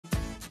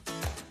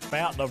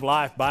Fountain of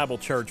Life Bible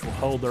Church will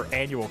hold their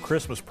annual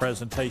Christmas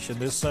presentation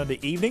this Sunday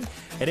evening,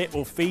 and it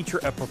will feature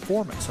a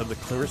performance of the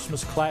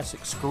Christmas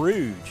classic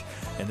Scrooge.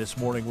 And this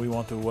morning we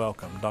want to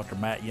welcome Dr.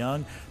 Matt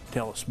Young to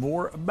tell us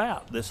more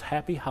about this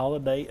happy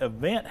holiday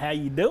event. How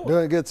you doing?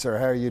 Doing good, sir.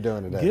 How are you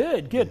doing today?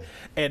 Good, good.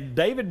 Yeah. And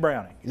David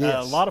Browning.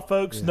 Yes. A lot of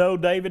folks know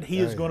David. He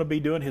is going to be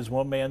doing his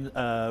one-man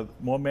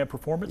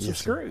performance of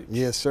Scrooge.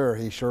 Yes, sir.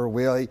 He sure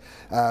will. I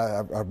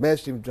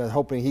messaged him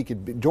hoping he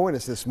could join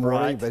us this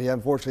morning, but he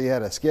unfortunately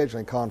had a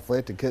scheduling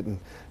conflict and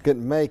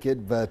couldn't make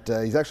it. But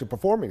he's actually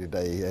performing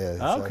today.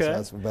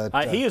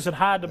 Okay. He is in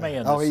high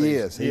demand. Oh, this he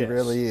season. is. He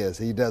really is.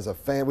 He does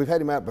we've had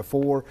him out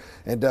before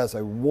and does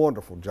a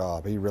wonderful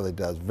job. He really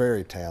does.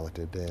 Very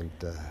talented and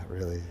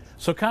really.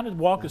 So kind of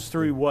walk us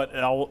through what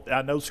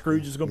I know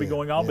Scrooge is going to be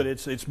going on, but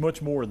it's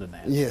much more than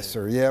that. Yes,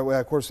 sir. Yeah, well,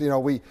 of course, we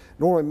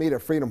normally meet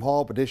at Freedom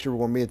Hall, but this year we're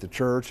going to meet at the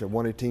church at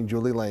 118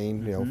 Julie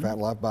Lane, Fountain of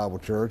Life Bible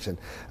Church, and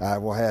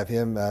we'll have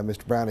him,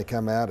 Mr. Brownie,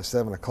 come out at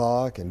 7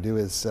 o'clock and do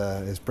his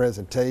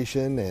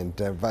presentation,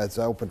 and it's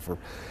open for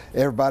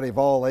everybody of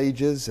all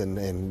ages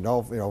and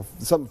all,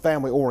 something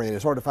family oriented.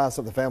 It's hard to find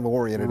something family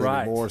oriented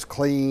anymore. It's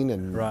clean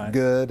and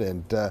good,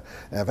 and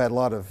I've had a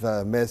lot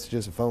of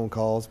messages and phone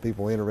calls,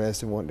 people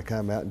interested, wanting to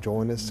come out and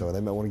join us, so they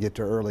might want to get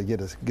there early,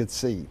 get a good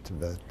seat,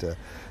 but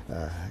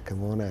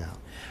come on out.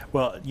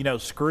 Well,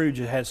 Scrooge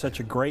has such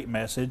a great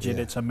message, and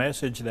it's a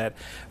message that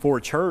for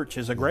a church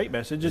is a great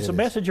message. It's a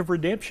message of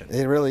redemption.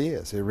 It really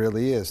is. It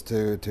really is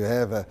to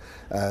have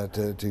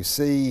to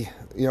see.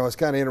 It's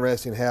kind of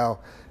interesting how.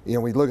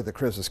 We look at the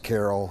Christmas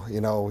Carol,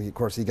 of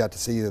course he got to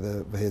see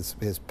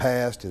his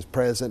past, his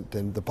present,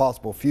 and the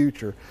possible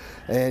future.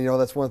 And,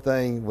 that's one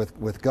thing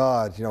with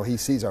God, he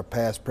sees our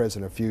past,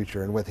 present, and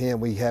future. And with him,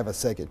 we have a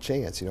second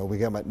chance. We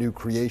got a new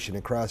creation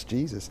in Christ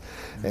Jesus.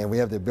 And we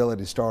have the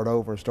ability to start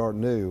over and start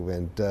new.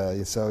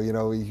 And so,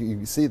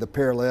 you see the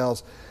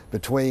parallels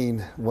between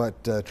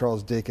what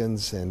Charles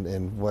Dickens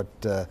and what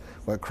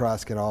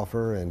Christ can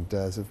offer. And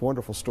it's a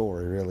wonderful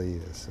story, it really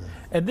is.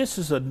 And this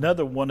is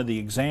another one of the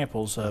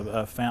examples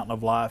of Fountain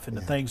of Life and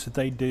the things that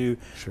they do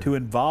to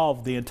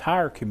involve the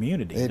entire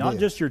community, not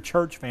just your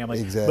church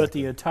family, but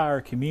the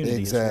entire community.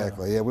 Exactly. As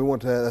well. Yeah, we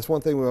want to. That's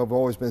one thing we've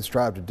always been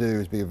strived to do,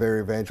 is be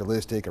very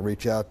evangelistic and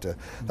reach out to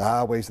the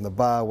highways and the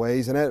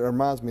byways. And that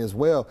reminds me as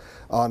well.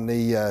 On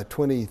the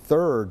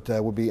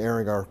 23rd, we'll be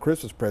airing our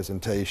Christmas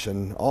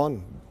presentation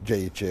on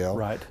JHL.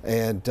 Right.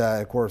 And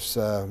of course,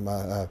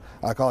 I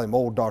call him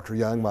Old Dr.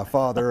 Young, my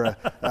father.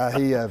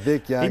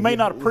 Vic Young. He may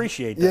not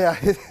appreciate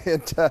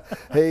that.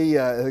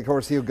 Yeah, and of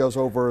course, he goes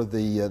over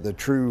the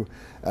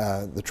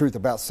truth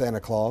about Santa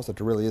Claus, that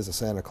there really is a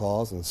Santa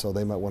Claus, and so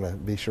they might want to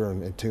be sure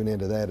and tune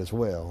into that as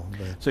well.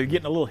 So you're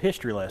getting a little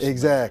history lesson.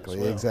 Exactly.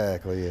 As well.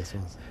 Exactly. Yes.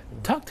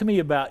 Talk to me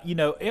about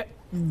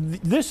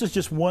this is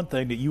just one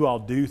thing that you all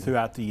do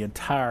throughout the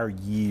entire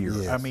year.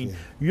 Yes, I mean,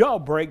 you all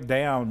break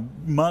down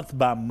month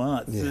by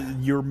month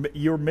your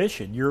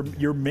mission,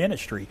 your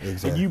ministry,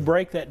 and you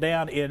break that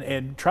down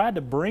and try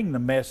to bring the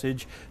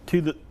message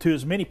to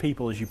as many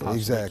people as you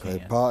possibly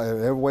can.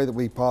 Every way that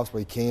we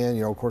possibly can.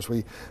 Of course,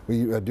 we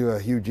do a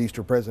huge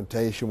Easter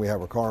presentation. We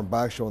have a car and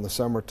bike show in the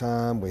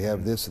summertime. We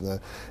have this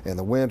in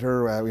the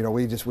winter.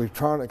 We're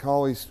trying to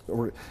always.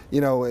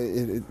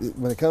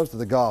 When it comes to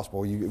the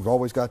gospel, you've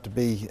always got to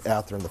be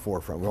out there in the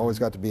forefront. We've always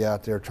got to be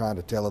out there trying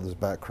to tell others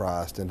about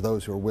Christ and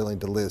those who are willing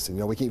to listen.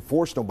 We can't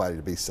force nobody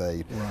to be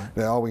saved.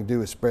 Right. All we can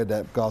do is spread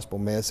that gospel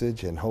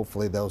message, and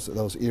hopefully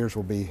those ears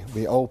will be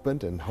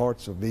opened and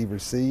hearts will be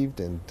received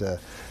and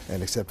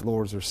accept the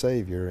Lord as their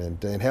Savior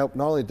and help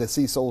not only to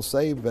see souls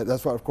saved, but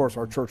that's what, of course,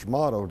 our church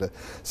motto, to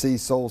see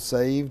souls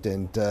saved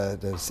and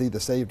to see the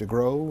saved to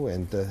grow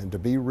and to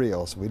be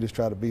real. So we just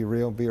try to be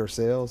real and be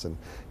ourselves and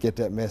get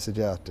that message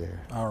out there.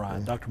 All right.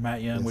 Yeah. Dr.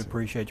 Matt Young, we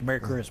appreciate you. Merry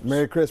Christmas.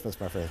 Merry Christmas,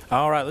 my friend.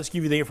 All right, let's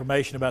give you the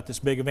information about this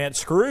big event.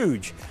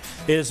 Scrooge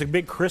is a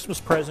big Christmas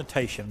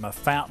presentation of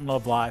Fountain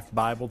of Life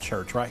Bible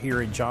Church right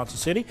here in Johnson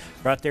City.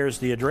 Right there is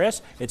the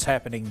address. It's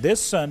happening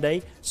this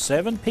Sunday,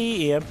 7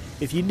 p.m.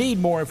 If you need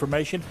more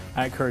information,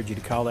 I encourage you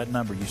to call that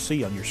number you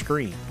see on your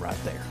screen right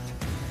there.